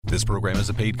This program is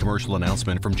a paid commercial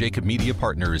announcement from Jacob Media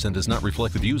Partners and does not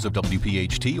reflect the views of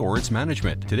WPHT or its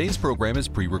management. Today's program is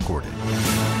pre-recorded.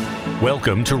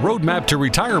 Welcome to Roadmap to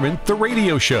Retirement, the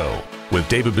radio show, with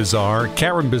David Bazaar,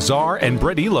 Karen Bazaar, and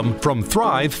Brett Elam from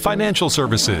Thrive Financial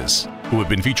Services, who have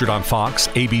been featured on Fox,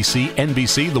 ABC,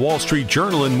 NBC, The Wall Street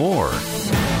Journal, and more.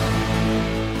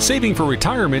 Saving for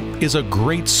retirement is a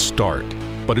great start,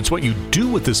 but it's what you do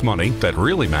with this money that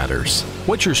really matters.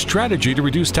 What's your strategy to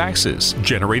reduce taxes,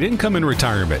 generate income in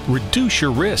retirement, reduce your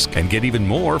risk, and get even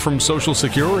more from Social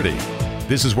Security?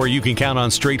 This is where you can count on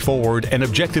straightforward and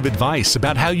objective advice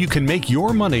about how you can make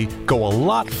your money go a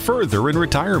lot further in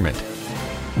retirement.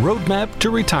 Roadmap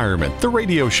to Retirement, the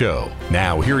radio show.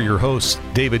 Now, here are your hosts,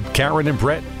 David, Karen, and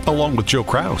Brett, along with Joe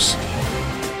Kraus.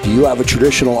 Do you have a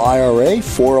traditional IRA,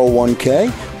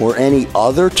 401k, or any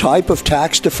other type of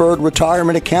tax-deferred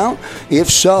retirement account?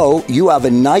 If so, you have a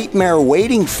nightmare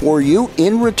waiting for you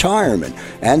in retirement.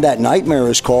 And that nightmare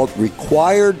is called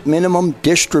Required Minimum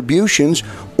Distributions,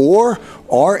 or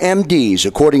RMDs.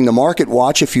 According to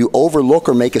MarketWatch, if you overlook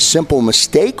or make a simple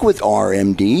mistake with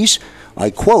RMDs, I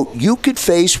quote, you could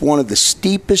face one of the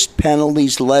steepest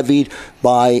penalties levied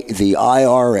by the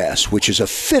IRS, which is a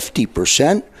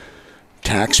 50%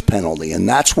 tax penalty. And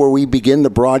that's where we begin the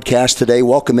broadcast today.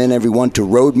 Welcome in, everyone, to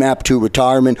Roadmap to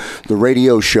Retirement, the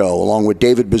radio show, along with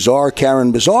David Bazaar,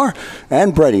 Karen Bazaar,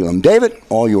 and Brett Elam. David,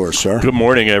 all yours, sir. Good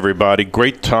morning, everybody.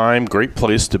 Great time, great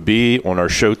place to be on our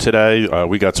show today.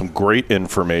 We got some great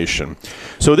information.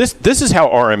 So this is how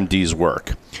RMDs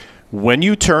work. When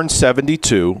you turn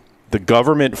 72, the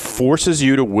government forces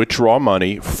you to withdraw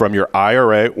money from your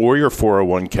IRA or your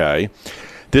 401k.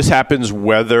 This happens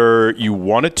whether you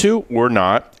want it to or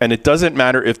not, and it doesn't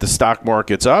matter if the stock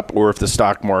market's up or if the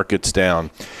stock market's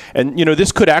down. And,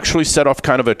 this could actually set off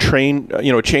kind of a chain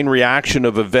reaction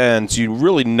of events you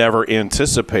really never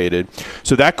anticipated.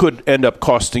 So that could end up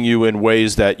costing you in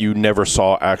ways that you never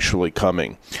saw actually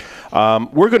coming.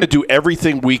 We're going to do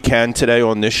everything we can today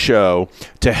on this show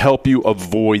to help you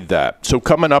avoid that. So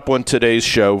coming up on today's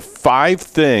show, 5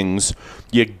 things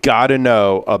you got to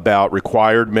know about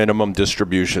required minimum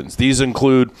distributions. These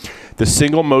include the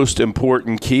single most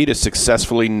important key to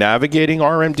successfully navigating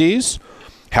RMDs,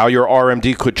 how your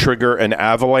RMD could trigger an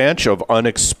avalanche of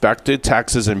unexpected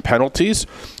taxes and penalties,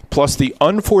 plus the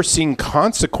unforeseen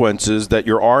consequences that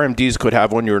your RMDs could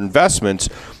have on your investments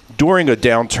during a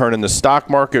downturn in the stock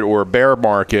market or a bear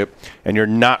market, and you're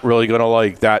not really going to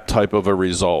like that type of a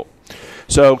result.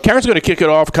 So Karen's going to kick it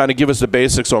off, kind of give us the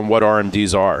basics on what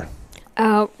RMDs are.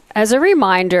 As a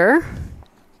reminder,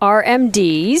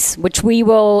 RMDs, which we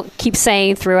will keep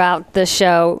saying throughout the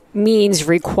show, means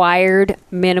required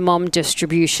minimum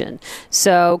distribution.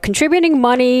 So contributing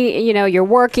money, you're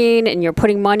working and you're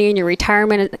putting money in your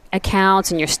retirement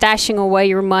accounts and you're stashing away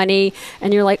your money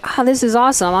and you're like, oh, this is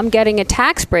awesome. I'm getting a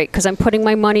tax break because I'm putting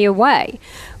my money away.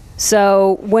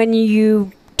 So when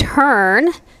you turn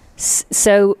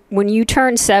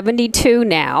 72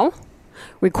 now,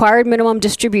 required minimum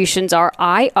distributions are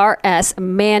IRS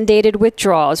mandated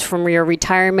withdrawals from your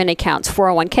retirement accounts,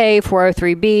 401k,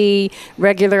 403b,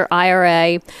 regular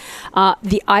IRA.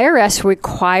 The IRS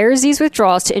requires these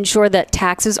withdrawals to ensure that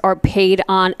taxes are paid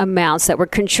on amounts that were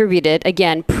contributed,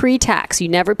 again, pre-tax. You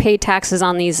never pay taxes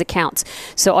on these accounts.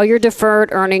 So all your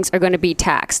deferred earnings are going to be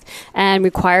taxed. And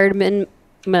required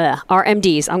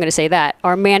RMDs, I'm going to say that,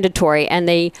 are mandatory, and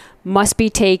they must be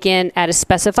taken at a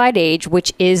specified age,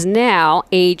 which is now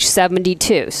age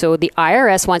 72. So the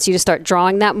IRS wants you to start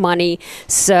drawing that money.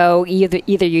 So either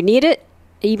you need it,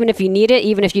 even if you need it,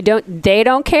 even if you don't, they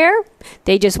don't care.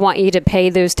 They just want you to pay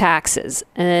those taxes.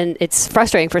 And it's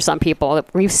frustrating for some people.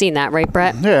 We've seen that, right,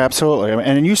 Brett? Yeah, absolutely.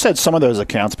 And you said some of those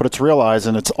accounts, but it's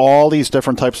realizing it's all these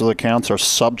different types of accounts are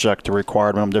subject to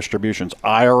required minimum distributions.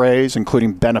 IRAs,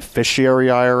 including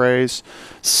beneficiary IRAs,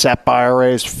 SEP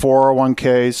IRAs,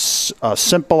 401ks,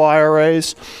 simple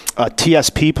IRAs,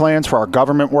 TSP plans for our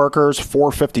government workers,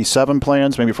 457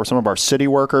 plans, maybe for some of our city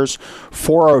workers,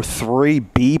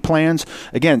 403B plans.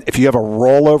 Again, if you have a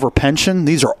rollover pension,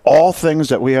 these are all things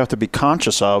that we have to be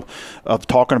conscious of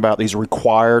talking about these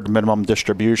required minimum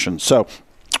distributions. So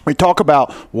we talk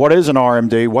about what is an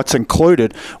RMD, what's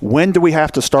included, when do we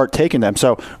have to start taking them.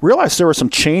 So realize there were some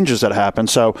changes that happened.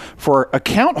 So for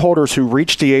account holders who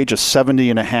reached the age of 70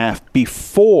 and a half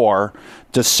before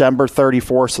December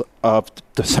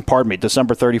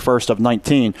 31st of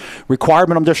 19, required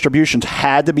minimum distributions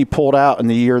had to be pulled out in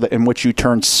the year in which you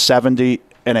turned 70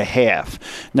 and a half.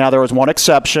 Now, there was one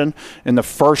exception. In the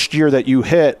first year that you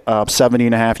hit 70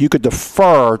 and a half, you could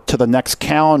defer to the next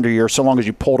calendar year so long as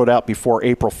you pulled it out before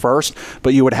April 1st,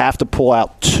 but you would have to pull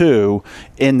out 2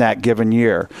 in that given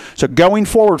year. So going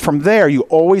forward from there, you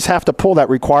always have to pull that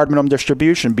required minimum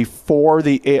distribution before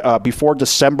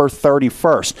December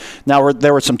 31st. Now,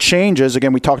 there were some changes.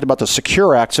 Again, we talked about the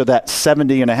Secure Act, so that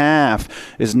 70 and a half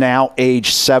is now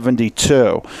age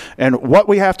 72. And what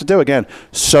we have to do, again,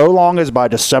 so long as by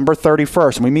December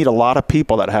 31st, and we meet a lot of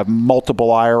people that have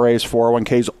multiple IRAs,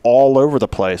 401ks all over the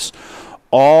place,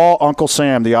 all Uncle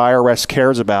Sam, the IRS,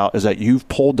 cares about is that you've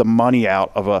pulled the money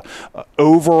out of a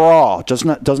overall,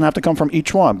 doesn't have to come from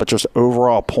each one, but just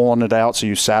overall pulling it out so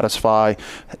you satisfy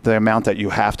the amount that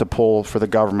you have to pull for the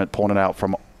government. Pulling it out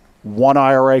from one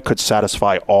IRA could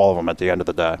satisfy all of them at the end of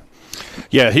the day.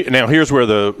 Yeah, now here's where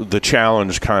the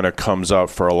challenge kind of comes up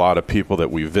for a lot of people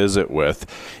that we visit with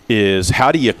is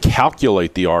how do you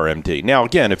calculate the RMD? Now,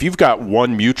 again, if you've got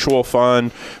one mutual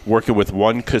fund working with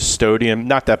one custodian,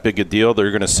 not that big a deal.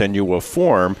 They're going to send you a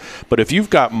form. But if you've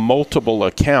got multiple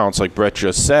accounts, like Brett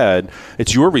just said,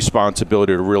 it's your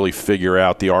responsibility to really figure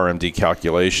out the RMD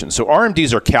calculation. So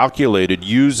RMDs are calculated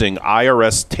using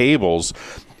IRS tables.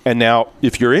 And now,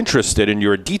 if you're interested and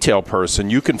you're a detail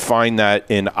person, you can find that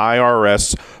in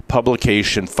IRS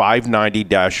publication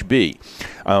 590-B.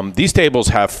 These tables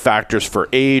have factors for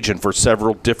age and for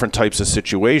several different types of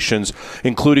situations,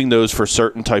 including those for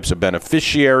certain types of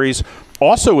beneficiaries.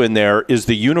 Also in there is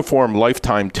the uniform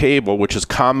lifetime table, which is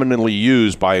commonly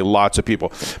used by lots of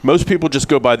people. Most people just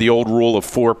go by the old rule of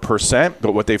 4%,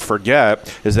 but what they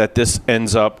forget is that this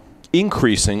ends up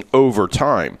increasing over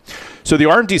time. So the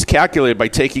RMD is calculated by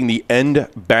taking the end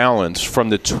balance from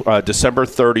the December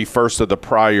 31st of the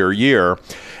prior year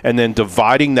and then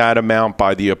dividing that amount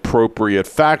by the appropriate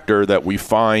factor that we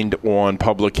find on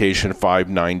publication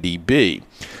 590-B.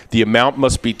 The amount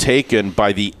must be taken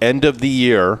by the end of the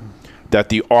year that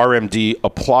the RMD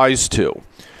applies to.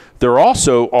 There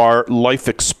also are life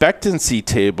expectancy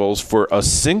tables for a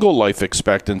single life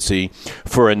expectancy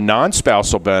for a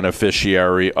non-spousal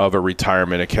beneficiary of a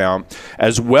retirement account,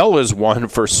 as well as one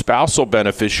for spousal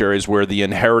beneficiaries where the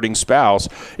inheriting spouse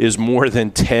is more than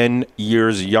 10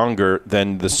 years younger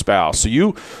than the spouse. So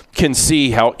you can see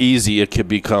how easy it could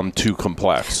become too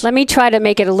complex. Let me try to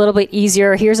make it a little bit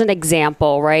easier. Here's an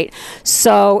example, right?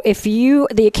 So if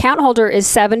the account holder is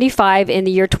 75 in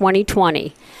the year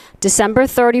 2020, December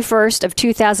 31st of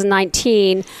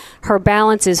 2019, her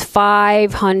balance is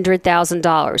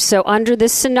 $500,000. So under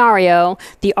this scenario,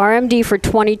 the RMD for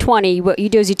 2020, what you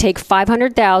do is you take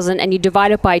 $500,000 and you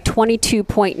divide it by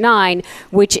 22.9,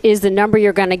 which is the number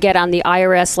you're going to get on the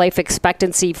IRS life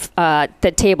expectancy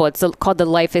the table. It's called the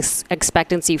life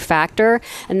expectancy factor,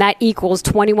 and that equals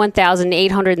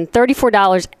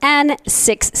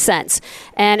 $21,834.06.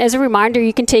 And as a reminder,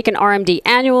 you can take an RMD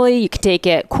annually, you can take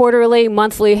it quarterly,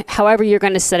 monthly, however you're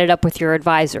going to set it up with your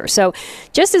advisor. So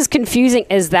just as confusing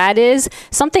as that is,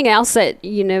 something else that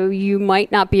you might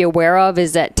not be aware of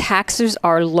is that taxes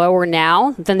are lower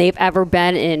now than they've ever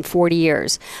been in 40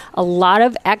 years. A lot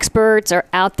of experts are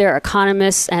out there,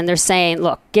 economists, and they're saying,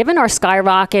 look, given our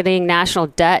skyrocketing national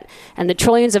debt and the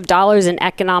trillions of dollars in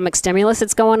economic stimulus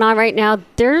that's going on right now,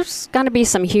 there's going to be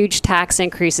some huge tax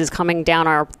increases coming down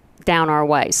our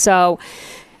way. So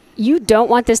you don't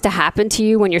want this to happen to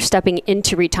you when you're stepping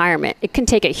into retirement. It can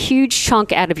take a huge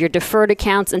chunk out of your deferred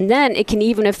accounts, and then it can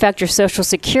even affect your Social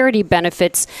Security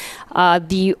benefits.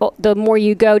 The more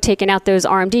you go taking out those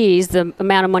RMDs, the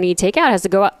amount of money you take out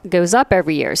goes up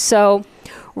every year. So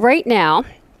right now,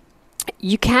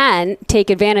 you can take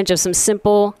advantage of some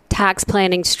simple tax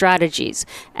planning strategies.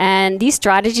 And these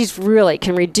strategies really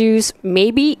can reduce,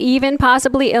 maybe even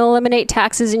possibly eliminate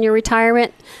taxes in your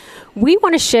retirement. We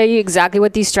want to show you exactly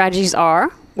what these strategies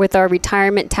are with our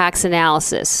retirement tax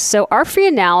analysis. So our free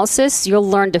analysis, you'll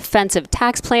learn defensive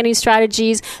tax planning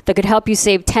strategies that could help you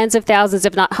save tens of thousands,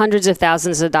 if not hundreds of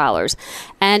thousands of dollars.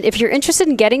 And if you're interested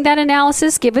in getting that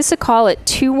analysis, give us a call at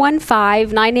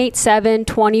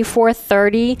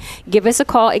 215-987-2430. Give us a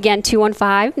call, again,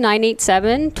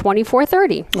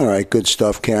 215-987-2430. All right, good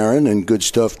stuff, Karen, and good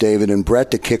stuff, David and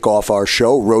Brett, to kick off our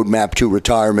show, Roadmap to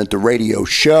Retirement, the radio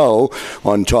show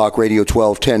on Talk Radio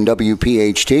 1210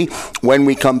 WPHT. When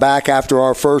we come back after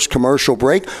our first commercial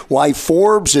break, why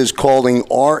Forbes is calling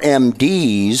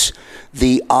RMDs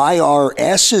the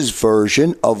IRS's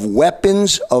version of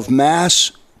weapons of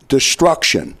mass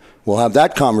destruction. We'll have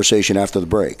that conversation after the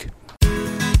break.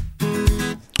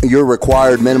 Your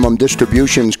required minimum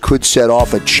distributions could set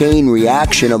off a chain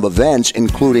reaction of events,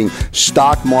 including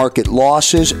stock market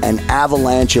losses, an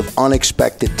avalanche of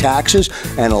unexpected taxes,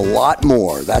 and a lot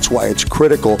more. That's why it's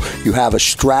critical you have a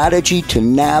strategy to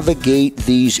navigate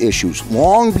these issues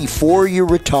long before you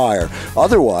retire.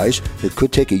 Otherwise, it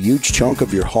could take a huge chunk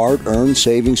of your hard-earned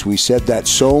savings. We said that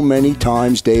so many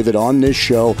times, David, on this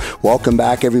show. Welcome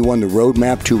back, everyone, to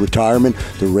Roadmap to Retirement,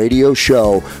 the radio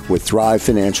show with Thrive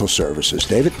Financial Services.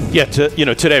 David? Yeah,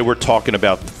 today we're talking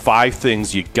about 5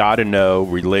 things you got to know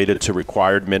related to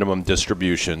required minimum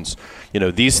distributions.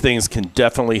 These things can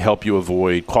definitely help you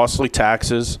avoid costly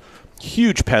taxes,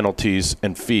 huge penalties,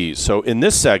 and fees. So in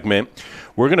this segment,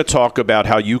 we're going to talk about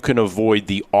how you can avoid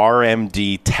the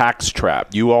RMD tax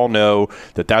trap. You all know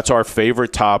that that's our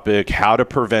favorite topic, how to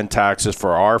prevent taxes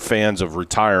for our fans of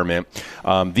retirement.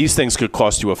 These things could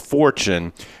cost you a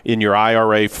fortune in your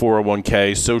IRA,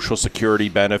 401k, Social Security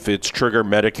benefits, trigger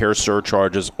Medicare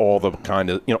surcharges, all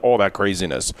that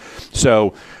craziness.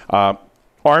 So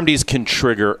RMDs can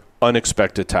trigger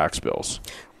unexpected tax bills.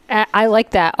 I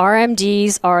like that.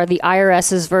 RMDs are the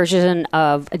IRS's version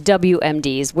of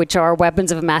WMDs, which are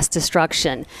weapons of mass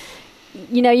destruction.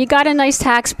 You got a nice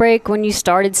tax break when you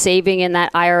started saving in that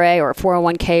IRA or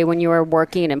 401k when you were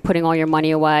working and putting all your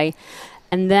money away.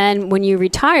 And then when you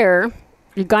retire,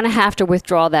 you're going to have to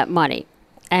withdraw that money.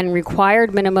 And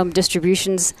required minimum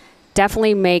distributions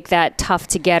definitely make that tough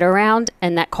to get around,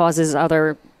 and that causes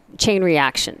other chain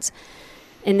reactions.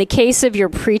 In the case of your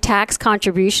pre-tax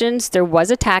contributions, there was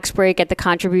a tax break at the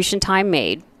contribution time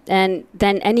made, and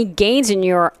then any gains in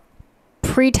your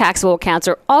pre-taxable accounts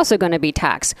are also going to be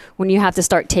taxed when you have to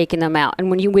start taking them out.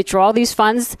 And when you withdraw these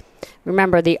funds,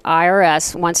 remember the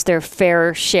IRS wants their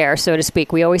fair share, so to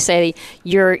speak. We always say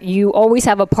you always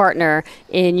have a partner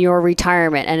in your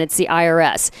retirement, and it's the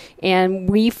IRS. And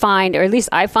we find, or at least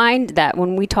I find, that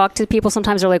when we talk to people,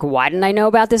 sometimes they're like, why didn't I know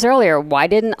about this earlier? Why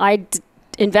didn't I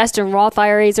invest in Roth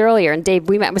IRAs earlier? And Dave,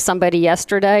 we met with somebody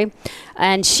yesterday,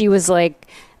 and she's like,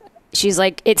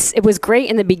 it was great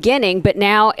in the beginning, but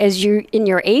now as you're in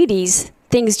your 80s,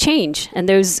 things change and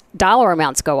those dollar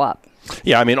amounts go up.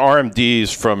 Yeah,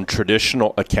 RMDs from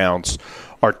traditional accounts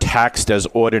are taxed as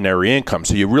ordinary income.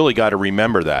 So you really got to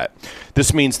remember that.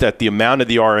 This means that the amount of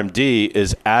the RMD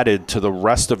is added to the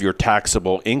rest of your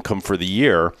taxable income for the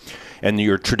year. And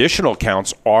your traditional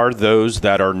accounts are those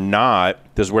that are not,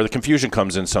 this is where the confusion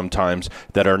comes in sometimes,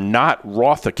 that are not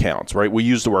Roth accounts, right? We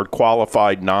use the word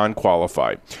qualified,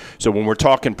 non-qualified. So when we're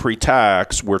talking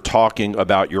pre-tax, we're talking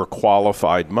about your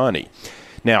qualified money.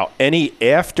 Now, any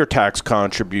after-tax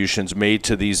contributions made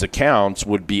to these accounts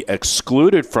would be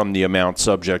excluded from the amount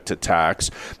subject to tax,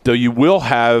 though you will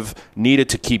have needed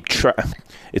to keep track.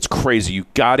 It's crazy. You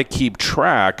got to keep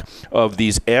track of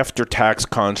these after-tax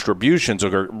contributions,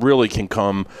 or it really can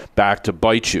come back to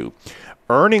bite you.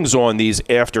 Earnings on these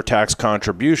after-tax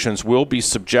contributions will be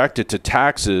subjected to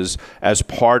taxes as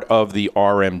part of the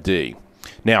RMD.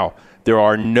 Now, there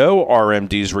are no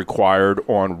RMDs required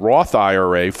on Roth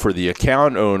IRA for the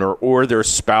account owner or their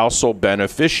spousal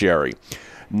beneficiary.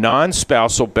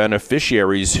 Non-spousal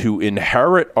beneficiaries who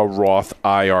inherit a Roth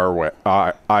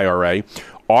IRA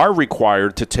are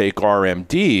required to take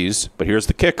RMDs, but here's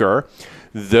the kicker.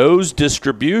 Those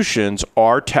distributions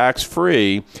are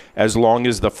tax-free as long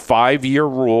as the 5-year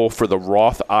rule for the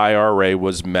Roth IRA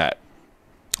was met.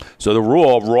 So the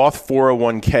rule, Roth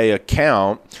 401k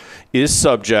account is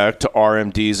subject to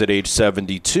RMDs at age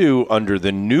 72 under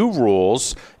the new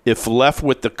rules if left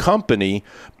with the company,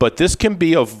 but this can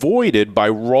be avoided by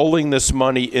rolling this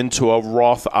money into a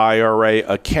Roth IRA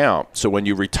account. So when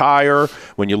you retire,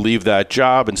 when you leave that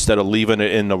job, instead of leaving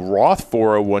it in the Roth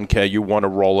 401k, you want to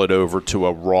roll it over to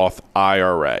a Roth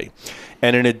IRA.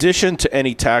 And in addition to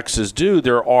any taxes due,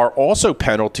 there are also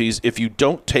penalties if you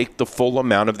don't take the full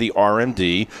amount of the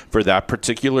RMD for that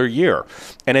particular year.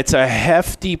 And it's a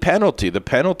hefty penalty. The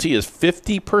penalty is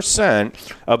 50%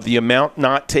 of the amount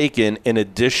not taken in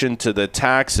addition to the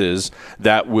taxes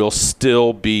that will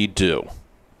still be due.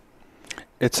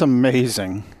 It's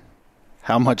amazing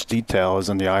how much detail is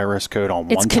in the IRS code on one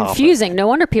topic. It's confusing. No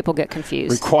wonder people get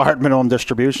confused. Required minimum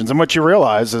distributions. And what you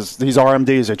realize is these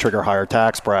RMDs, they trigger higher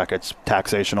tax brackets,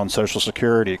 taxation on Social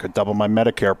Security. It could double my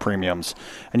Medicare premiums.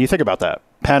 And you think about that.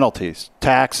 Penalties,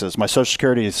 taxes, my Social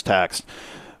Security is taxed,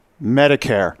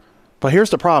 Medicare. But here's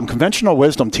the problem. Conventional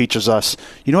wisdom teaches us,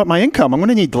 you know what, my income, I'm going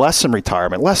to need less in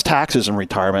retirement, less taxes in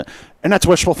retirement. And that's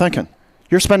wishful thinking.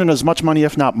 You're spending as much money,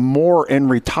 if not more, in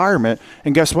retirement.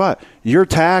 And guess what? Your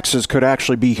taxes could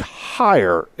actually be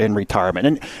higher in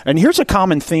retirement. And here's a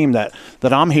common theme that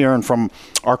I'm hearing from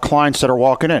our clients that are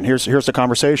walking in. Here's the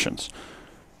conversations.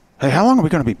 Hey, how long are we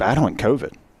going to be battling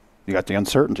COVID? You got the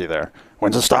uncertainty there.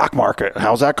 When's the stock market?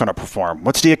 How's that going to perform?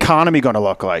 What's the economy going to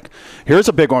look like? Here's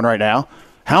a big one right now.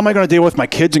 How am I going to deal with my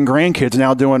kids and grandkids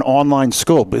now doing online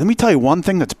school? But let me tell you one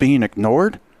thing that's being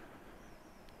ignored.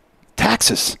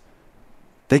 Taxes.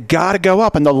 They got to go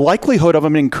up. And the likelihood of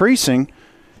them increasing,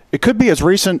 it could be as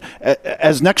recent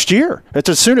as next year. It's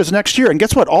as soon as next year. And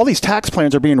guess what? All these tax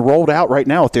plans are being rolled out right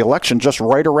now with the election just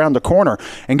right around the corner.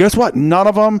 And guess what? None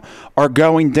of them are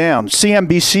going down.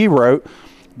 CNBC wrote,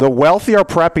 the wealthy are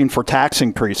prepping for tax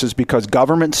increases because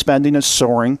government spending is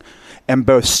soaring and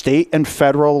both state and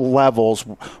federal levels,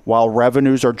 while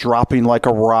revenues are dropping like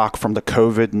a rock from the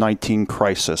COVID-19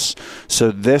 crisis.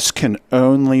 So this can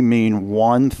only mean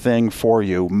one thing for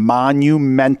you.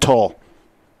 Monumental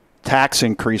tax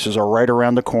increases are right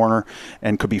around the corner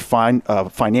and could be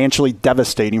financially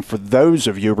devastating for those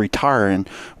of you retiring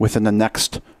within the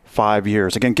next 5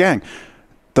 years. Again, gang,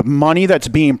 the money that's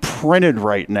being printed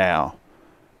right now,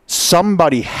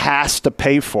 somebody has to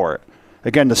pay for it.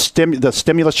 Again, the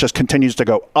stimulus just continues to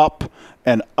go up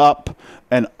and up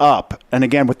and up. And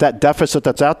again, with that deficit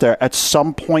that's out there, at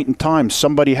some point in time,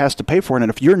 somebody has to pay for it.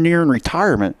 And if you're nearing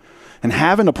retirement and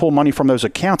having to pull money from those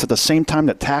accounts at the same time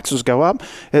that taxes go up,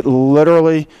 it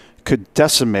literally could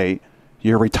decimate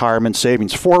your retirement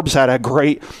savings. Forbes had a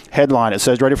great headline. It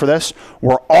says, ready for this?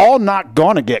 We're all not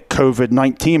going to get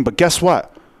COVID-19, but guess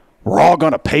what? We're all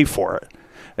going to pay for it.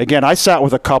 Again, I sat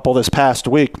with a couple this past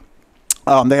week.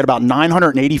 They had about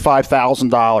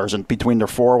 $985,000 in between their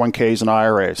 401ks and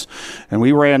IRAs. And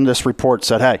we ran this report,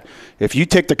 said, hey, if you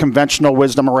take the conventional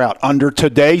wisdom route under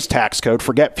today's tax code,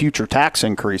 forget future tax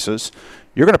increases,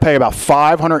 you're going to pay about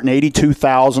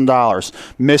 $582,000.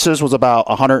 Mrs. was about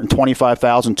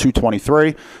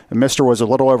 $125,223, and Mr. was a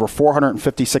little over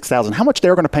 $456,000. How much they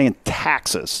were going to pay in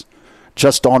taxes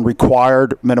just on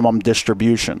required minimum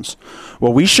distributions.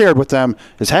 What we shared with them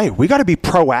is, hey, we got to be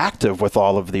proactive with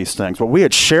all of these things. What we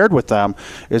had shared with them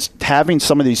is having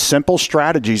some of these simple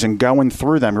strategies and going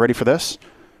through them. You ready for this?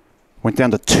 Went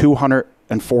down to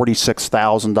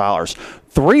 $246,000.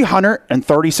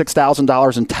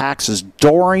 $336,000 in taxes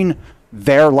during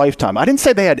their lifetime. I didn't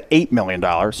say they had $8 million.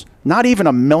 Not even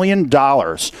 $1 million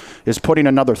is putting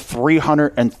another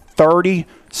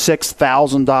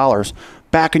 $336,000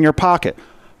 back in your pocket.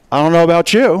 I don't know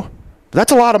about you, but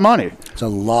that's a lot of money. It's a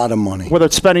lot of money. Whether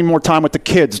it's spending more time with the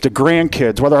kids, the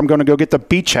grandkids, whether I'm going to go get the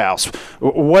beach house,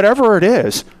 whatever it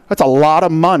is, that's a lot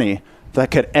of money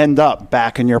that could end up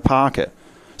back in your pocket.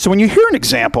 So when you hear an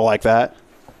example like that,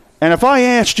 and if I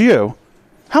asked you,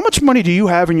 how much money do you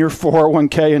have in your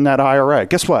 401k in that IRA?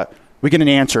 Guess what? We get an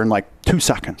answer in like 2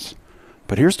 seconds.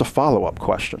 But here's the follow-up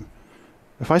question.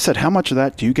 If I said, how much of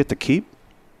that do you get to keep?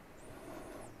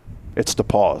 It's the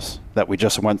pause that we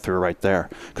just went through right there.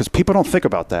 Because people don't think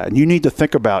about that. And you need to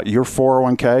think about your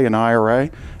 401k and IRA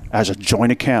as a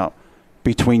joint account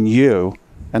between you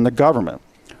and the government.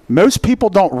 Most people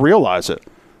don't realize it,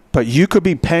 but you could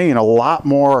be paying a lot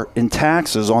more in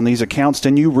taxes on these accounts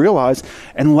than you realize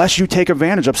unless you take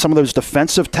advantage of some of those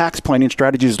defensive tax planning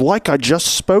strategies like I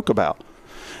just spoke about.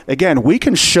 Again, we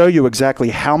can show you exactly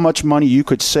how much money you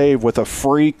could save with a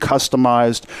free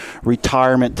customized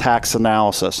retirement tax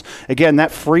analysis. Again,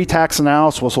 that free tax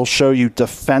analysis will show you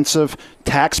defensive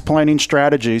tax planning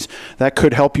strategies that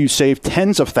could help you save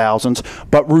tens of thousands,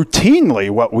 but routinely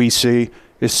what we see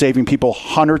is saving people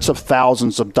hundreds of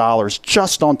thousands of dollars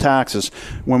just on taxes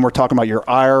when we're talking about your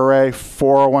IRA,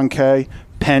 401k,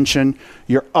 pension,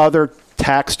 your other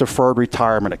tax-deferred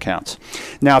retirement accounts.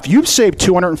 Now, if you've saved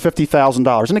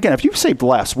 $250,000, and again, if you've saved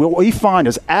less, what we find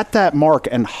is at that mark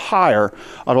and higher,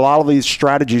 a lot of these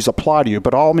strategies apply to you.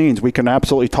 But all means, we can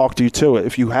absolutely talk to you too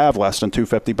if you have less than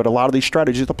 $250,000, but a lot of these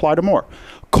strategies apply to more.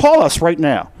 Call us right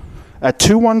now at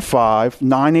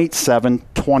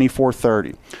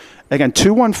 215-987-2430. Again,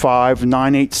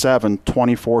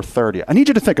 215-987-2430. I need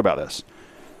you to think about this.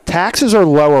 Taxes are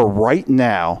lower right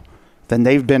now than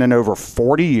they've been in over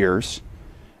 40 years.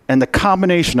 And the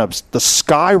combination of the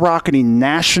skyrocketing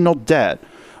national debt,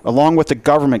 along with the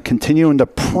government continuing to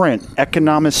print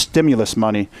economic stimulus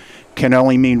money, can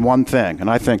only mean one thing. And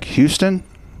I think, Houston,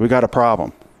 we got a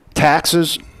problem.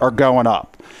 Taxes are going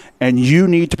up. And you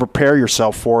need to prepare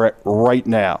yourself for it right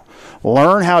now.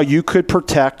 Learn how you could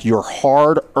protect your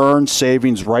hard-earned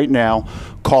savings right now.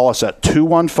 Call us at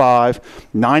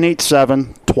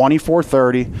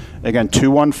 215-987-2430. Again,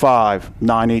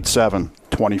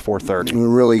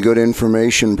 215-987-2430. Really good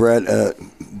information, Brett.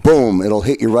 Boom, it'll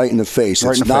hit you right in the face.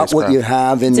 Right it's in the not face, what Brett. you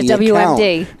have in It's the a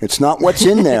WMD. account. It's not what's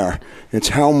in there. It's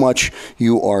how much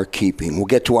you are keeping. We'll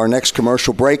get to our next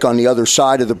commercial break. On the other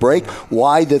side of the break,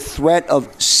 why the threat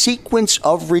of sequence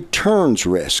of returns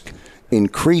risk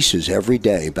increases every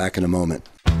day. Back in a moment.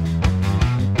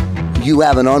 You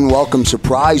have an unwelcome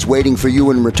surprise waiting for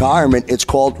you in retirement. It's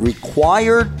called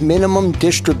Required Minimum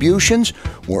Distributions,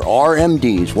 or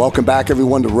RMDs. Welcome back,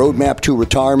 everyone, to Roadmap to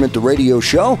Retirement, the radio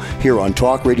show, here on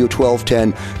Talk Radio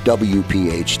 1210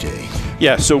 WPHT.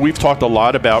 Yeah, so we've talked a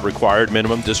lot about required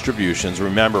minimum distributions.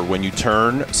 Remember, when you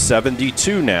turn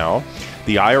 72 now,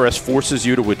 the IRS forces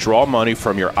you to withdraw money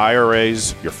from your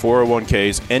IRAs, your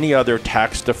 401ks, any other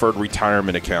tax-deferred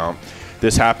retirement account.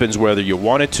 This happens whether you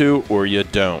want it to or you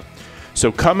don't. So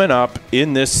coming up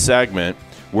in this segment,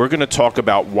 we're going to talk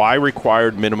about why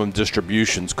required minimum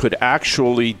distributions could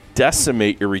actually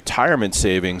decimate your retirement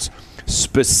savings,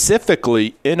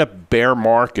 specifically in a bear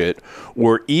market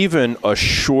or even a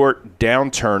short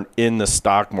downturn in the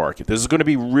stock market. This is going to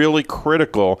be really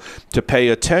critical to pay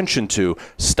attention to.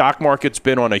 Stock market's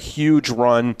been on a huge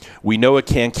run. We know it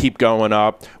can't keep going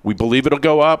up. We believe it'll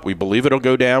go up. We believe it'll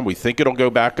go down. We think it'll go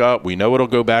back up. We know it'll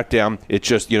go back down. It's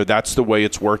just, that's the way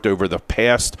it's worked over the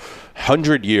past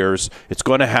 100 years. It's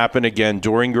going to happen again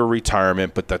during your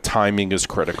retirement, but the timing is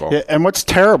critical. Yeah, and what's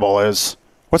terrible is,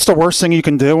 what's the worst thing you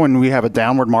can do when we have a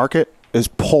downward market is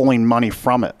pulling money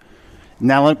from it.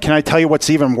 Now, can I tell you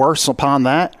what's even worse upon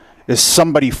that? Is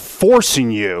somebody forcing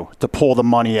you to pull the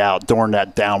money out during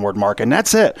that downward market. And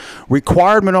that's it.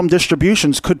 Required minimum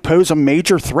distributions could pose a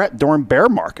major threat during bear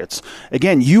markets.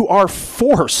 Again, you are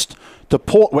forced to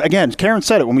pull. Again, Karen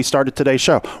said it when we started today's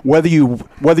show. Whether you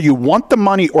want the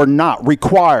money or not,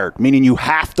 required, meaning you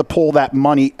have to pull that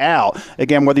money out.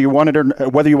 Again, whether you want it or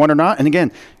not. And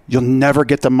again, you'll never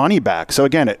get the money back. So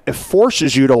again, it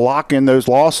forces you to lock in those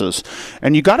losses.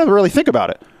 And you got to really think about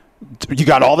it. You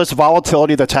got all this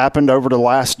volatility that's happened over the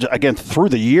last, again, through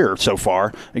the year so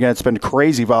far. Again, it's been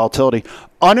crazy volatility.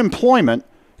 Unemployment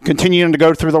continuing to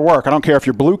go through the work. I don't care if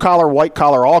you're blue collar, white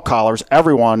collar, all collars.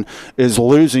 Everyone is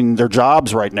losing their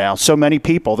jobs right now. So many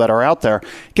people that are out there.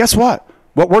 Guess what?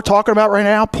 What we're talking about right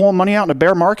now, pulling money out in a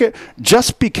bear market,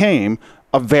 just became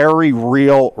a very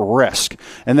real risk.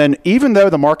 And then even though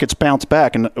the markets bounce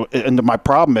back, and my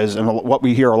problem is, and what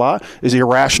we hear a lot, is the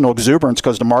irrational exuberance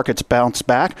because the markets bounce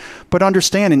back. But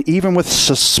understanding, even with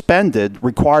suspended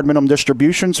required minimum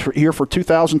distributions here for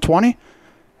 2020,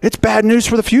 it's bad news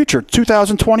for the future,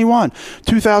 2021,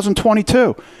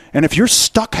 2022. And if you're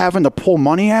stuck having to pull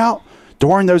money out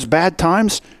during those bad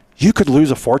times, you could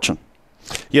lose a fortune.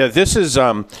 Yeah, this is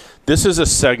a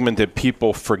segment that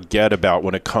people forget about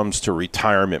when it comes to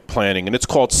retirement planning, and it's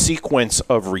called sequence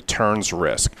of returns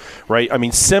risk, right? I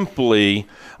mean, simply,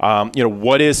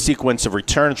 what is sequence of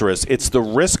returns risk? It's the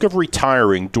risk of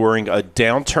retiring during a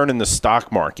downturn in the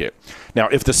stock market. Now,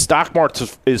 if the stock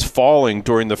market is falling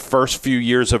during the first few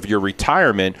years of your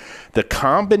retirement, the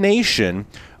combination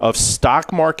of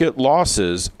stock market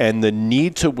losses and the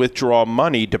need to withdraw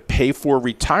money to pay for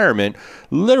retirement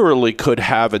literally could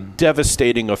have a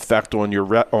devastating effect on your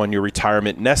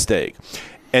retirement nest egg.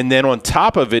 And then on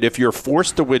top of it, if you're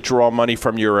forced to withdraw money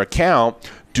from your account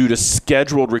due to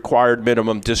scheduled required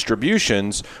minimum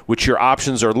distributions, which your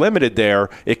options are limited there,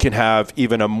 it can have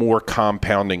even a more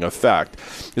compounding effect.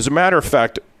 As a matter of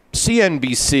fact,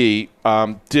 CNBC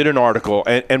did an article,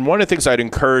 and one of the things I'd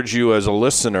encourage you as a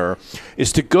listener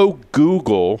is to go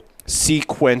Google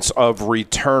sequence of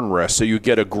return risk so you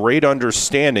get a great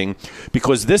understanding,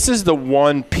 because this is the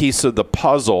one piece of the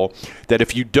puzzle that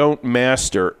if you don't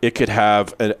master, it could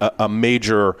have a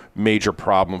major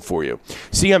problem for you.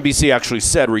 CNBC actually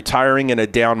said retiring in a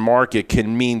down market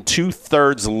can mean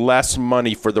 2/3 less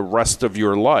money for the rest of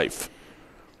your life.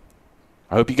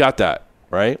 I hope you got that,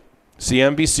 right?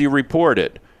 CNBC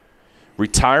reported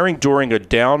retiring during a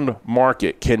down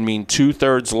market can mean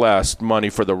 2/3 less money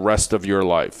for the rest of your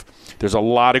life. There's a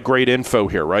lot of great info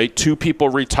here, right? 2 people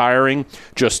retiring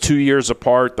just 2 years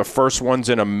apart. The first one's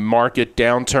in a market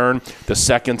downturn. The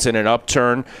second's in an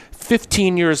upturn.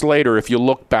 15 years later, if you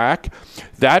look back,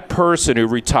 that person who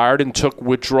retired and took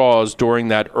withdrawals during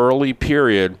that early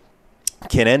period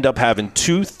can end up having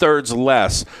 2/3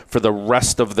 less for the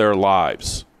rest of their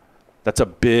lives. That's a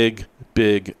big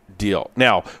deal.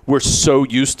 Now, we're so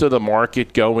used to the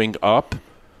market going up,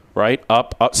 right?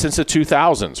 Up since the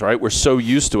 2000s, right? We're so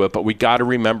used to it, but we got to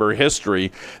remember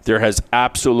history. There has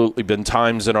absolutely been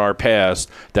times in our past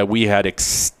that we had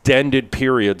extended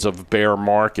periods of bear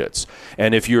markets.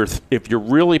 And if you're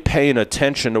really paying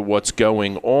attention to what's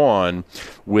going on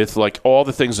with like all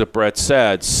the things that Brett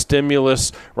said,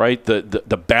 stimulus, right?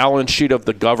 The balance sheet of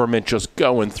the government just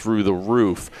going through the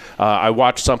roof. I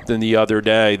watched something the other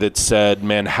day that said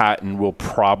Manhattan will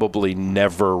probably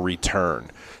never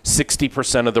return.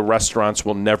 60% of the restaurants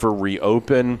will never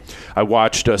reopen. I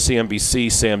watched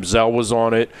CNBC, Sam Zell was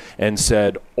on it, and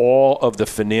said all of the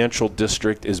financial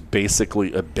district is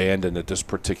basically abandoned at this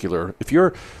particular. If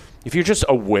you're just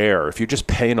aware, if you're just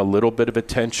paying a little bit of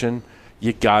attention,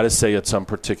 you got to say at some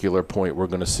particular point we're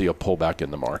going to see a pullback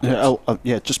in the market.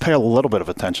 Yeah, just pay a little bit of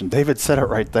attention. David said it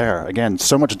right there. Again,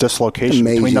 so much dislocation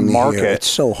between the market. It's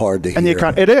so hard to hear. And the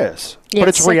economy. It is, but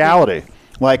it's reality.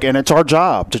 And it's our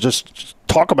job to just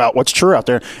talk about what's true out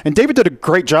there. And David did a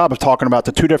great job of talking about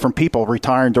the two different people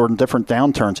retiring during different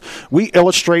downturns. We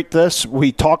illustrate this.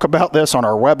 We talk about this on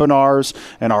our webinars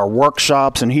and our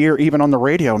workshops and here, even on the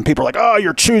radio. And people are like, oh,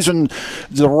 you're choosing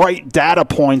the right data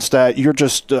points, that you're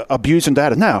just abusing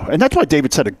data. No. And that's why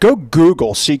David said it. Go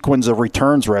Google sequence of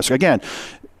returns risk. Again,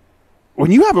 when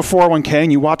you have a 401k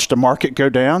and you watch the market go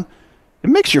down, it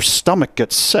makes your stomach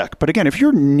get sick. But again, if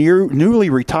you're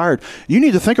newly retired, you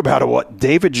need to think about what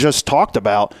David just talked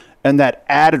about and that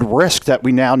added risk that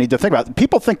we now need to think about.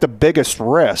 People think the biggest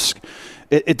risk,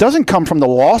 it doesn't come from the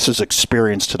losses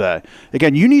experienced today.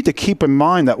 Again, you need to keep in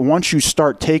mind that once you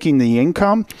start taking the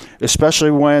income,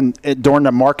 especially during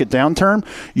the market downturn,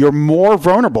 you're more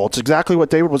vulnerable. It's exactly what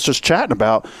David was just chatting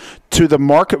about, to the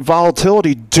market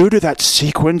volatility due to that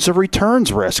sequence of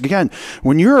returns risk. Again,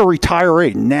 when you're a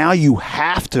retiree, now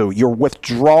you're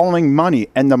withdrawing money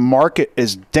and the market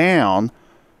is down.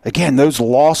 Again, those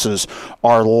losses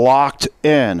are locked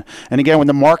in. And again, when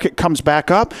the market comes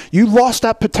back up, you lost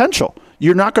that potential.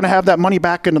 You're not going to have that money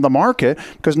back into the market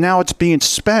because now it's being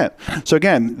spent. So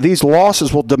again, these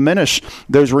losses will diminish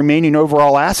those remaining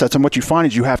overall assets. And what you find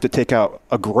is you have to take out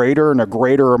a greater and a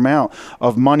greater amount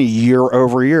of money year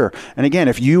over year. And again,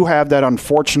 if you have that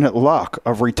unfortunate luck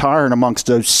of retiring amongst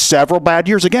those several bad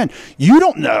years, again, you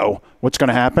don't know what's going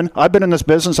to happen. I've been in this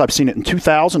business. I've seen it in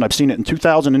 2000. I've seen it in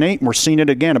 2008. And we're seeing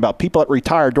it again about people that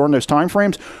retired during those time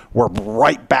frames. We're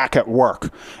right back at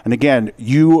work. And again,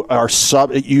 you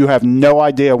have no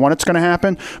idea when it's going to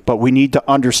happen, but we need to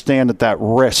understand that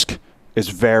risk is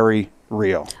very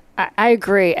real. I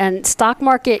agree. And stock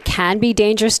market can be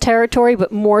dangerous territory,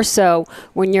 but more so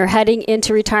when you're heading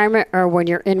into retirement or when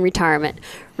you're in retirement.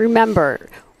 Remember,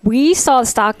 we saw the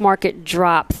stock market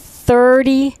drop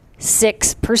 36%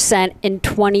 in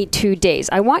 22 days.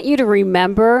 I want you to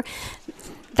remember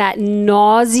that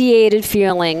nauseated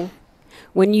feeling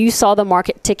when you saw the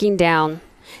market ticking down.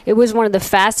 It was one of the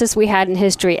fastest we had in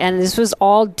history, and this was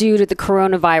all due to the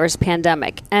coronavirus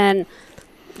pandemic. And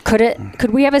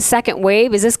could we have a second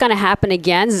wave? Is this going to happen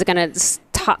again? Is it going to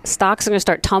stocks are going to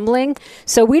start tumbling?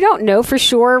 So we don't know for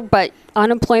sure, but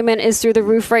unemployment is through the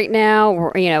roof right now.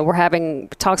 We're having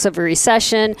talks of a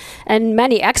recession, and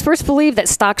many experts believe that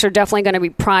stocks are definitely going to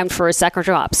be primed for a second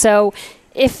drop. So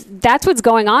if that's what's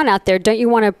going on out there, don't you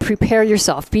want to prepare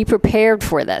yourself? Be prepared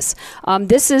for this.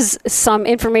 This is some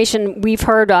information we've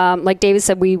heard. Like David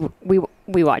said, we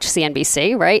watch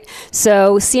CNBC, right?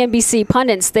 So CNBC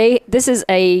pundits, this is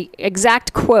a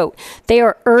exact quote. They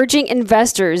are urging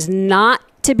investors not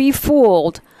to be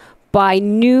fooled by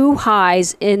new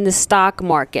highs in the stock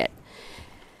market.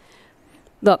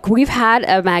 Look, we've had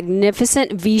a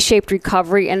magnificent V-shaped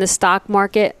recovery in the stock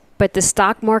market, but the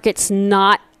stock market's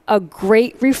not a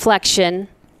great reflection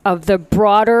of the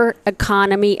broader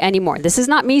economy anymore. This is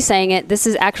not me saying it. This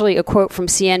is actually a quote from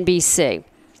CNBC.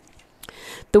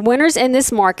 The winners in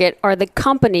this market are the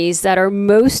companies that are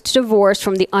most divorced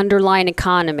from the underlying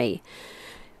economy.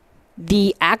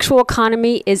 The actual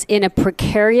economy is in a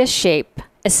precarious shape,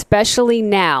 especially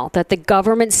now that the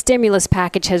government stimulus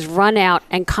package has run out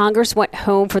and Congress went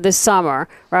home for the summer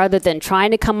rather than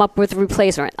trying to come up with a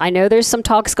replacement. I know there's some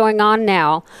talks going on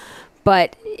now,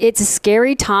 but it's a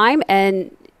scary time,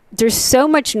 and there's so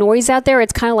much noise out there.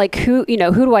 It's kind of like, who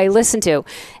do I listen to?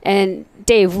 And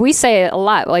Dave, we say it a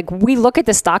lot. Like, we look at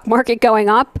the stock market going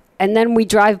up, and then we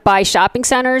drive by shopping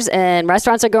centers and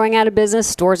restaurants are going out of business,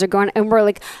 stores are going, and we're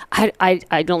like,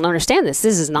 I don't understand this.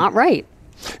 This is not right.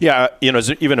 Yeah,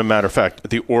 as even a matter of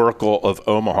fact, the Oracle of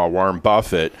Omaha, Warren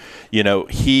Buffett,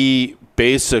 he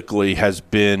basically has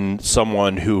been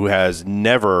someone who has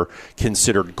never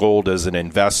considered gold as an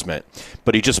investment,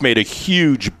 but he just made a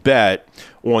huge bet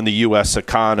on the U.S.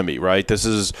 economy, right? This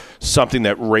is something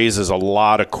that raises a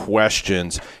lot of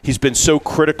questions. He's been so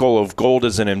critical of gold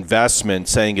as an investment,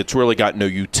 saying it's really got no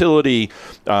utility,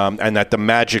 and that the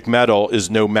magic metal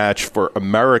is no match for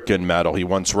American metal. He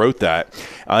once wrote that.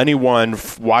 Anyone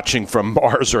watching from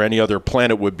Mars or any other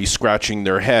planet would be scratching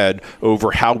their head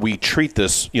over how we treat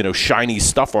this, shiny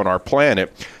stuff on our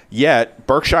planet. Yet,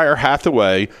 Berkshire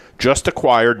Hathaway just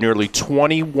acquired nearly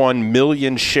 21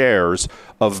 million shares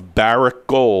of Barrick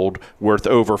Gold worth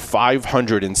over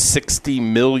 $560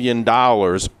 million,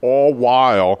 all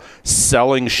while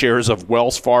selling shares of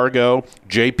Wells Fargo,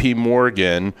 JP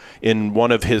Morgan in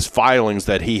one of his filings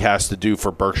that he has to do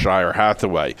for Berkshire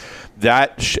Hathaway.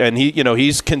 And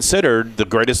he's considered the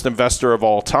greatest investor of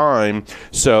all time,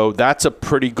 so that's a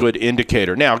pretty good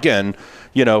indicator. Now, again,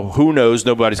 who knows?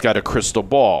 Nobody's got a crystal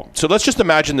ball. So let's just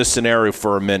imagine this scenario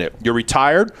for a minute. You're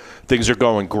retired, things are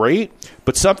going great,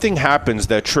 but something happens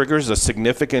that triggers a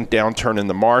significant downturn in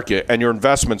the market and your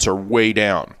investments are way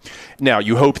down. Now,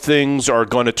 you hope things are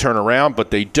going to turn around,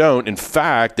 but they don't. In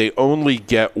fact, they only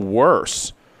get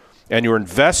worse, and your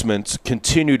investments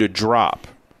continue to drop.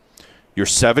 You're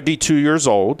 72 years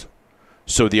old,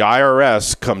 so the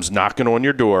IRS comes knocking on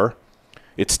your door.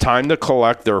 It's time to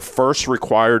collect their first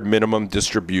required minimum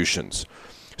distributions.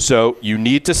 So you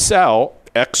need to sell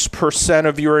X percent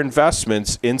of your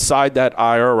investments inside that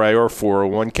IRA or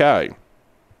 401k.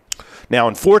 Now,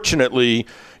 unfortunately,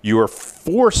 you are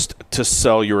forced to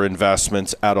sell your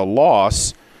investments at a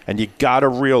loss, and you got to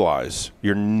realize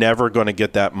you're never going to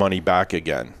get that money back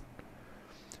again.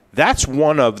 That's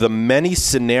one of the many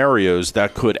scenarios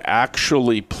that could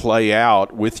actually play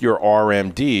out with your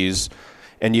RMDs.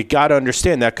 And you got to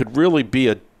understand that could really be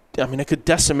it could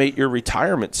decimate your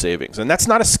retirement savings. And that's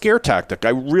not a scare tactic. I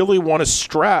really want to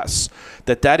stress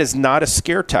that is not a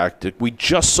scare tactic. We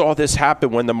just saw this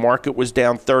happen when the market was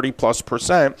down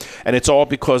 30+%, and it's all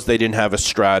because they didn't have a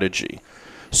strategy.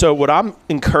 So what I'm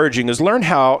encouraging is learn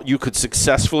how you could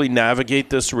successfully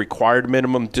navigate this required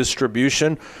minimum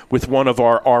distribution with one of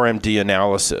our RMD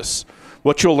analysis.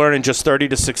 What you'll learn in just 30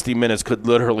 to 60 minutes could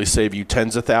literally save you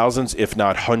tens of thousands, if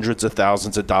not hundreds of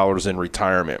thousands of dollars in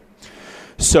retirement.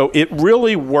 So it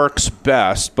really works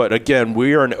best, but again,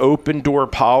 we are an open door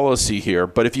policy here.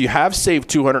 But if you have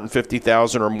saved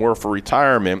 $250,000 or more for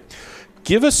retirement,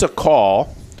 give us a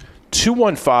call,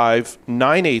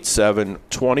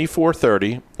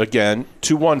 215-987-2430. Again,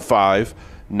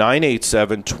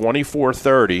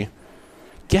 215-987-2430.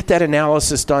 Get that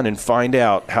analysis done and find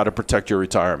out how to protect your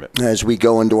retirement. As we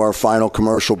go into our final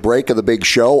commercial break of the big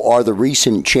show, are the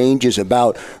recent changes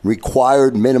about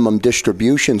required minimum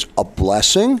distributions a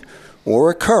blessing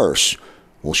or a curse?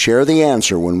 We'll share the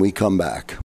answer when we come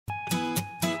back.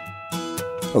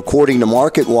 According to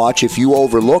MarketWatch, if you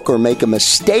overlook or make a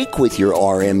mistake with your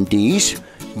RMDs,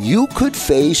 you could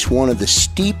face one of the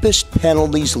steepest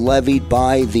penalties levied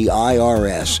by the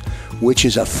IRS, which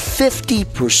is a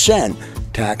 50%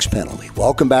 tax penalty.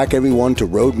 Welcome back, everyone, to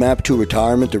Roadmap to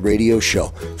Retirement, the radio show.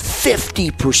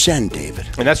 50%, David.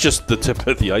 And that's just the tip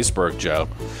of the iceberg, Joe.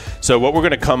 So what we're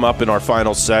going to come up in our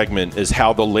final segment is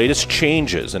how the latest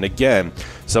changes, and again,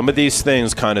 some of these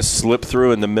things kind of slip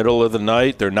through in the middle of the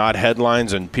night. They're not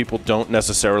headlines, and people don't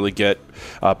necessarily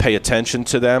pay attention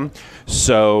to them.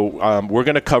 So we're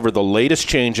going to cover the latest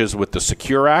changes with the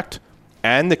Secure Act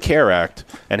and the CARE Act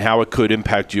and how it could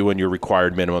impact you and your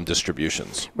required minimum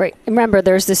distributions. Right. Remember,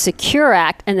 there's the Secure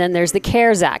Act and then there's the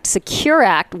CARES Act. Secure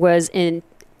Act was in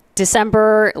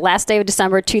last day of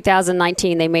December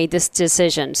 2019, they made this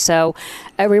decision. So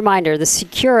a reminder, the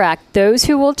Secure Act, those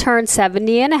who will turn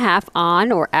 70 and a half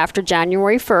on or after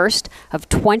January 1st of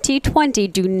 2020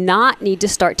 do not need to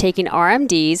start taking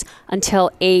RMDs until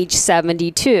age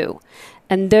 72.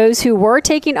 And those who were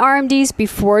taking RMDs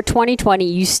before 2020,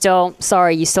 you still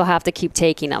have to keep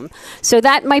taking them. So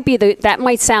that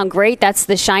might sound great. That's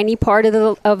the shiny part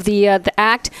of the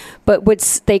act. But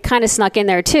what they kind of snuck in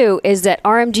there too is that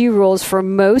RMD rules for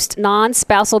most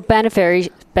non-spousal beneficiaries,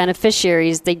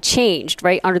 they changed,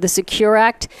 right, under the Secure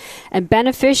Act. And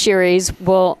beneficiaries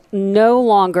will no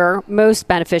longer, most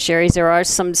beneficiaries, there are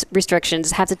some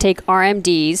restrictions, have to take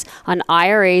RMDs on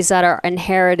IRAs that are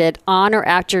inherited on or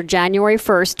after January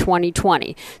 1st,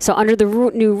 2020. So under the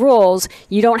new rules,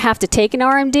 you don't have to take an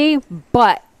RMD,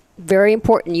 but very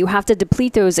important, you have to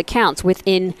deplete those accounts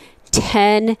within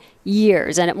 10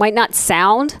 years. And it might not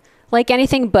sound like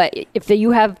anything, but if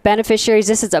you have beneficiaries,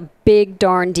 this is a big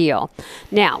darn deal.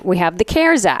 Now, we have the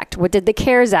CARES Act. What did the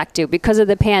CARES Act do? Because of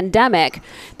the pandemic,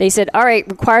 they said, all right,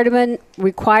 required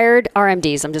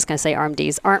RMDs, I'm just going to say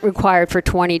RMDs, aren't required for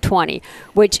 2020,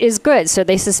 which is good. So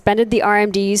they suspended the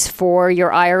RMDs for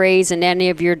your IRAs and any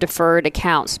of your deferred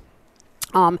accounts.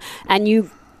 And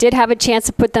you did have a chance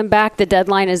to put them back. The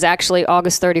deadline is actually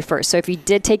August 31st. So if you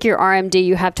did take your RMD,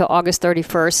 you have till August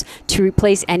 31st to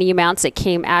replace any amounts that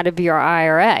came out of your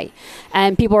IRA.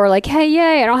 And people are like, hey,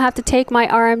 yay, I don't have to take my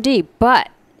RMD.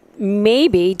 But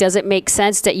maybe does it make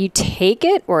sense that you take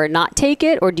it or not take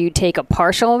it, or do you take a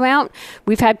partial amount?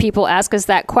 We've had people ask us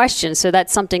that question, so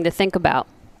that's something to think about.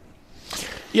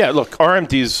 Yeah, look,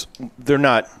 RMDs, they're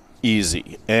not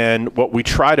easy. And what we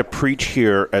try to preach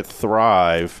here at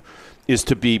Thrive is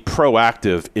to be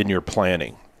proactive in your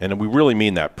planning. And we really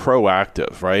mean that,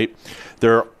 proactive, right?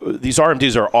 These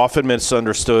RMDs are often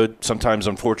misunderstood. Sometimes,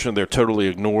 unfortunately, they're totally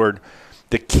ignored.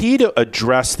 The key to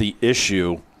address the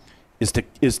issue is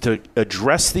to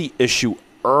address the issue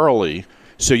early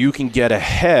so you can get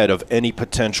ahead of any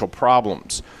potential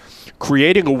problems.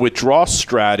 Creating a withdrawal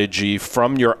strategy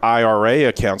from your IRA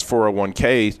accounts,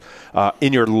 401k,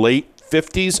 in your late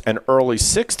 50s and early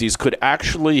 60s could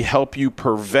actually help you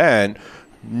prevent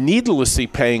needlessly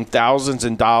paying thousands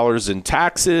of dollars in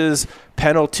taxes,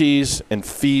 penalties, and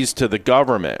fees to the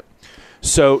government.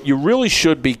 So you really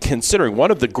should be considering one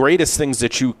of the greatest things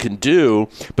that you can do,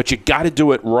 but you got to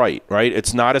do it right?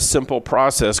 It's not a simple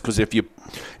process, because if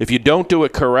you don't do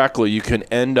it correctly, you can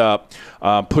end up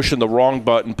pushing the wrong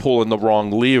button, pulling the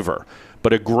wrong lever.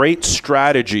 But a great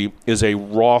strategy is a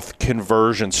Roth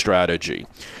conversion strategy.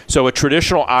 So a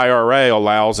traditional IRA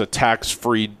allows a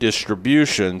tax-free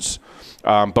distributions,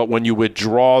 but when you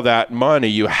withdraw that money,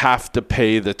 you have to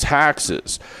pay the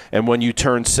taxes. And when you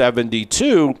turn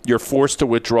 72, you're forced to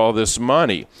withdraw this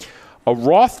money. A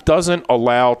Roth doesn't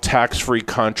allow tax-free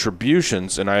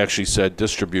contributions, and I actually said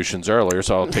distributions earlier,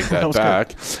 so I'll take that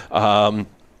back.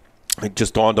 It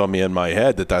just dawned on me in my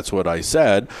head that that's what I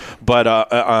said. But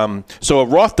so a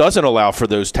Roth doesn't allow for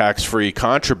those tax-free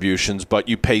contributions, but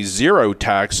you pay zero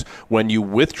tax when you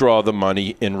withdraw the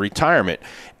money in retirement.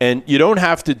 And you don't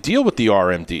have to deal with the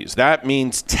RMDs. That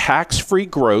means tax-free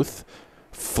growth,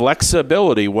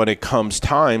 flexibility when it comes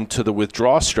time to the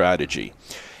withdrawal strategy.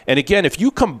 And again, if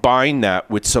you combine that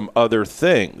with some other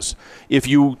things, if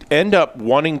you end up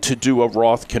wanting to do a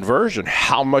Roth conversion,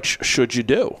 how much should you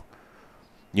do?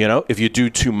 If you do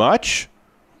too much,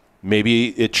 maybe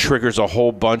it triggers a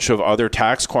whole bunch of other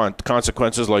tax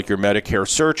consequences, like your Medicare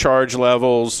surcharge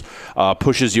levels,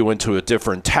 pushes you into a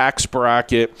different tax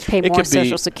bracket. Pay more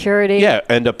Social Security. Yeah,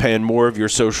 end up paying more of your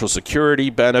Social Security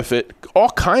benefit,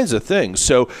 all kinds of things.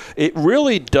 So it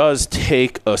really does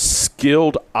take a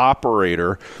skilled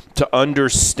operator to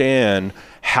understand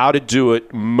how to do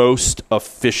it most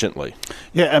efficiently.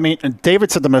 Yeah,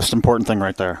 David said the most important thing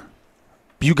right there.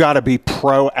 You got to be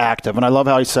proactive. And I love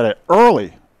how he said it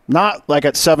early, not like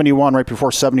at 71, right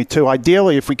before 72.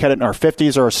 Ideally, if we get it in our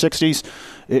 50s or our 60s,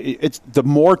 it's the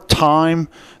more time,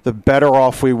 the better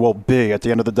off we will be at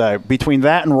the end of the day. Between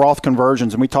that and Roth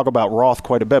conversions, and we talk about Roth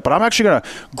quite a bit, but I'm actually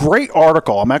great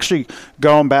article. I'm actually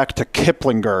going back to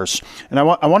Kiplinger's. And I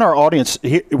want our audience,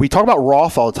 we talk about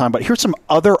Roth all the time, but here's some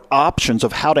other options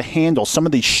of how to handle some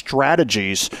of these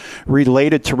strategies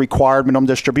related to required minimum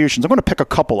distributions. I'm going to pick a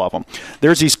couple of them.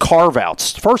 There's these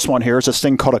carve-outs. The first one here is this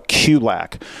thing called a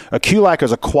QLAC. A QLAC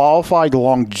is a qualified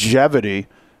longevity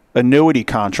annuity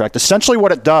contract. Essentially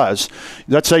what it does,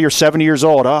 let's say you're 70 years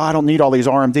old. I don't need all these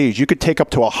RMDs. You could take up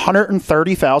to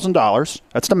 $130,000.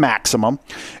 That's the maximum.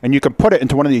 And you can put it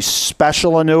into one of these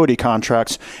special annuity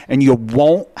contracts, and you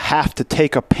won't have to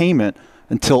take a payment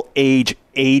until age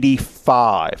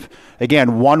 85.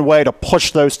 Again, one way to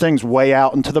push those things way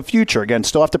out into the future. Again,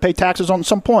 still have to pay taxes on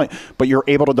some point, but you're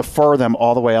able to defer them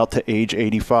all the way out to age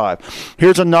 85.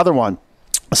 Here's another one.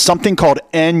 Something called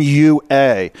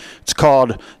NUA. It's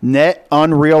called Net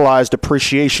Unrealized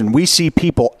Appreciation. We see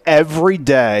people every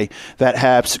day that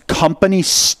have company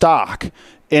stock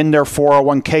in their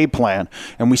 401k plan,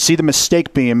 and we see the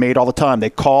mistake being made all the time.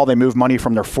 They move money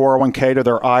from their 401k to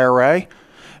their IRA,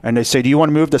 and they say, do you want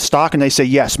to move the stock? And they say,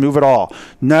 yes, move it all.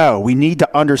 No, we need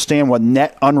to understand what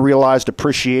net unrealized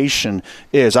appreciation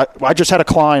is. I just had a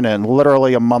client in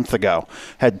literally a month ago,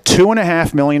 had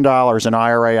 $2.5 million in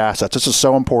IRA assets. This is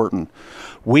so important.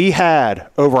 We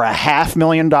had over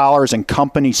 $500,000 in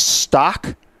company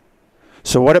stock.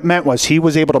 So what it meant was he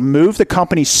was able to move the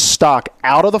company's stock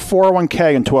out of the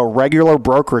 401k into a regular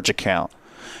brokerage account.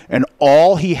 And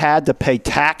all he had to pay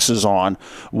taxes on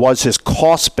was his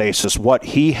cost basis, what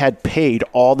he had paid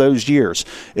all those years.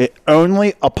 It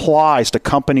only applies to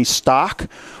company stock.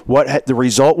 The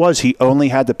result was he only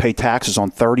had to pay taxes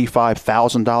on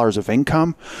 $35,000 of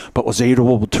income, but was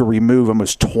able to remove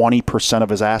almost 20% of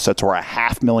his assets, or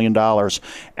 $500,000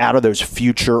 out of those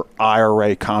future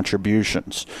IRA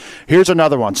contributions. Here's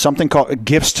another one, something called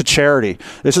gifts to charity.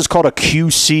 This is called a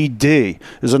QCD. This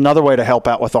is another way to help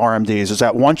out with RMDs, is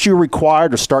that once you're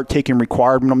required to start taking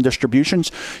required minimum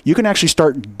distributions, you can actually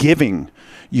start giving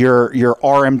your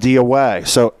RMD away.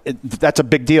 So that's a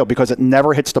big deal because it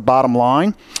never hits the bottom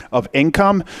line of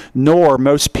income, nor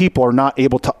most people are not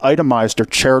able to itemize their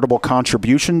charitable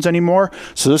contributions anymore.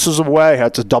 So this is a way,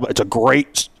 it's a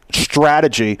great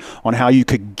strategy on how you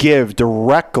could give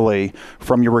directly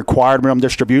from your required minimum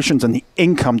distributions, and the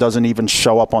income doesn't even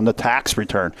show up on the tax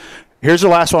return. Here's the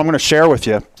last one I'm going to share with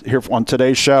you here on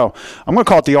today's show. I'm going to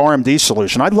call it the RMD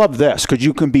solution. I love this because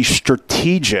you can be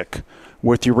strategic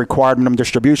with your required minimum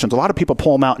distributions. A lot of people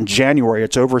pull them out in January.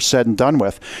 It's over, said, and done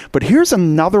with. But here's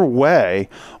another way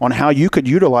on how you could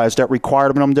utilize that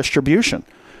required minimum distribution.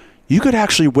 You could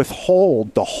actually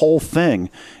withhold the whole thing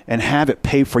and have it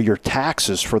pay for your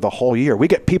taxes for the whole year. We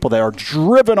get people that are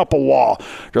driven up a wall.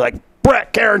 They're like,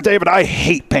 Brett, Karen, David, I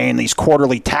hate paying these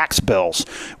quarterly tax bills.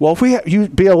 Well, if you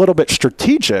be a little bit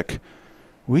strategic,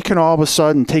 we can all of a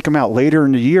sudden take them out later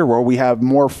in the year where we have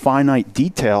more finite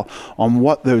detail on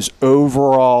what those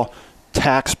overall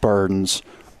tax burdens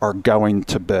are going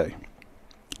to be.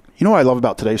 You know what I love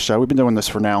about today's show? We've been doing this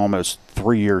for now almost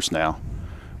 3 years now.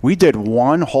 We did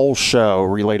one whole show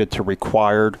related to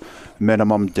required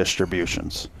minimum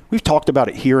distributions. We've talked about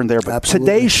it here and there, but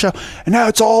Absolutely. Today's show, and now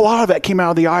it's all out of it came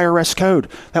out of the IRS code.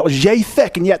 That was yay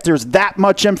thick, and yet there's that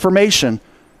much information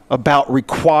about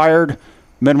required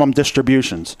minimum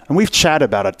distributions. And we've chatted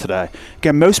about it today.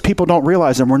 Again, most people don't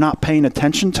realize, and we're not paying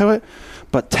attention to it,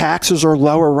 but taxes are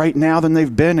lower right now than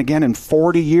they've been, again, in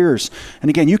 40 years. And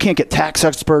again, you can't get tax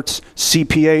experts,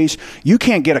 CPAs, you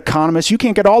can't get economists, you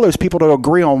can't get all those people to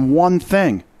agree on one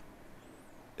thing,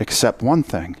 except one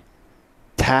thing.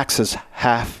 Taxes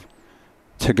have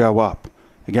to go up.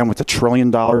 Again, with the $1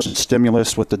 trillion in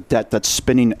stimulus, with the debt that's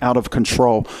spinning out of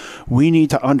control, we need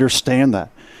to understand that.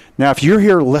 Now, if you're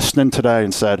here listening today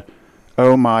and said,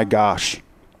 oh my gosh,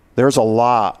 there's a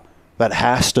lot that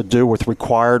has to do with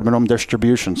required minimum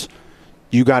distributions,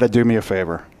 you got to do me a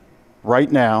favor.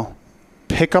 Right now,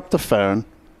 pick up the phone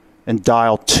and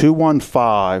dial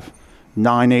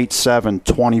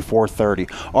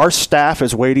 215-987-2430. Our staff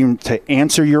is waiting to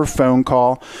answer your phone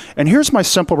call. And here's my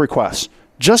simple request.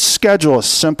 Just schedule a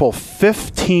simple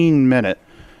 15-minute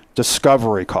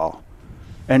discovery call.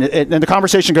 And the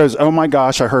conversation goes, oh my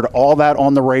gosh, I heard all that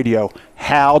on the radio.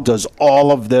 How does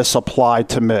all of this apply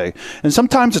to me? And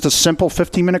sometimes it's a simple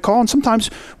 15-minute call, and sometimes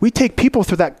we take people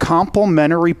through that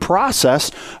complementary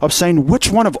process of saying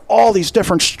which one of all these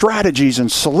different strategies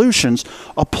and solutions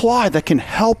apply that can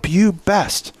help you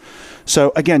best.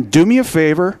 So again, do me a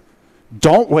favor.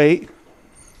 Don't wait.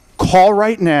 Call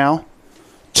right now.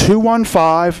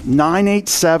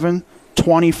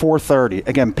 215-987-2430.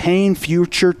 Again, paying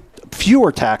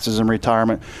fewer taxes in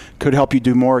retirement could help you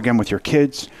do more, again, with your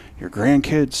kids, your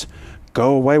grandkids.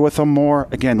 Go away with them more.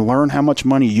 Again, learn how much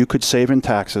money you could save in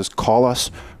taxes. Call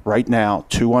us right now,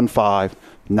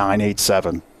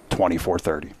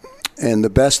 215-987-2430. And the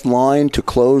best line to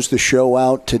close the show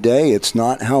out today, it's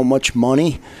not how much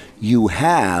money you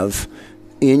have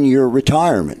in your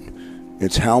retirement.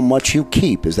 It's how much you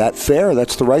keep. Is that fair?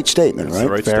 That's the right statement, right?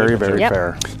 Right Very, statement. very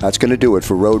fair. That's going to do it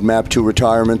for Roadmap to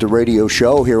Retirement, the radio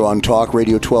show here on Talk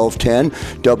Radio 1210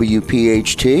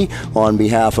 WPHT. On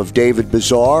behalf of David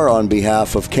Bazaar, on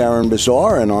behalf of Karen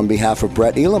Bazaar, and on behalf of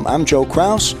Brett Elam, I'm Joe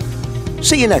Kraus.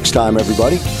 See you next time,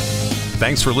 everybody.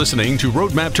 Thanks for listening to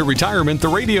Roadmap to Retirement, the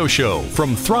radio show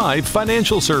from Thrive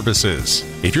Financial Services.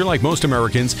 If you're like most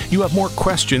Americans, you have more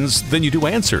questions than you do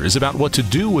answers about what to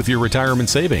do with your retirement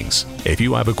savings. If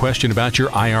you have a question about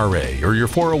your IRA or your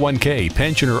 401k,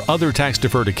 pension, or other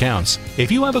tax-deferred accounts,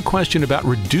 if you have a question about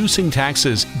reducing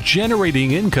taxes,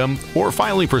 generating income, or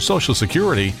filing for Social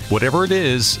Security, whatever it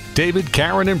is, David,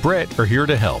 Karen, and Brett are here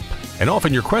to help. And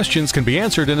often your questions can be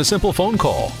answered in a simple phone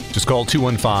call. Just call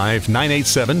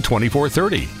 215-987-2430.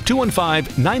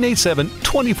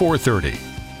 215-987-2430.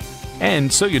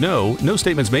 And so you know, no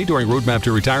statements made during Roadmap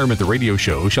to Retirement, the radio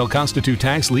show, shall constitute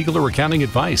tax, legal, or accounting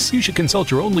advice. You should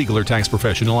consult your own legal or tax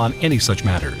professional on any such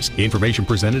matters. The information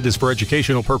presented is for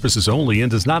educational purposes only and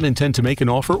does not intend to make an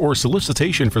offer or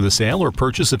solicitation for the sale or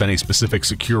purchase of any specific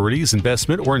securities,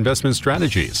 investment, or investment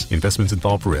strategies. Investments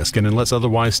involve risk and, unless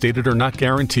otherwise stated, are not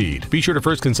guaranteed. Be sure to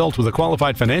first consult with a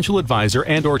qualified financial advisor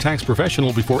and/or tax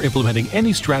professional before implementing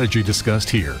any strategy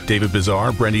discussed here. David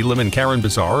Bazaar, Brent Elam, and Karen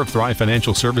Bazaar of Thrive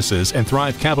Financial Services and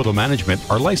Thrive Capital Management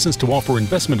are licensed to offer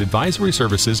investment advisory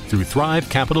services through Thrive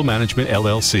Capital Management,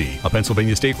 LLC, a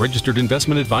Pennsylvania state registered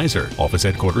investment advisor. Office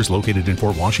headquarters located in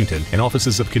Fort Washington, and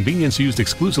offices of convenience used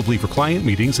exclusively for client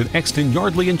meetings in Exton,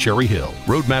 Yardley, and Cherry Hill.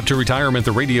 Roadmap to Retirement,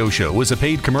 the radio show, is a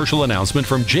paid commercial announcement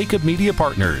from Jacob Media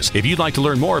Partners. If you'd like to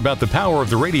learn more about the power of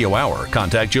the radio hour,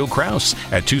 contact Joe Kraus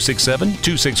at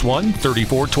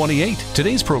 267-261-3428.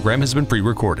 Today's program has been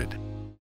pre-recorded.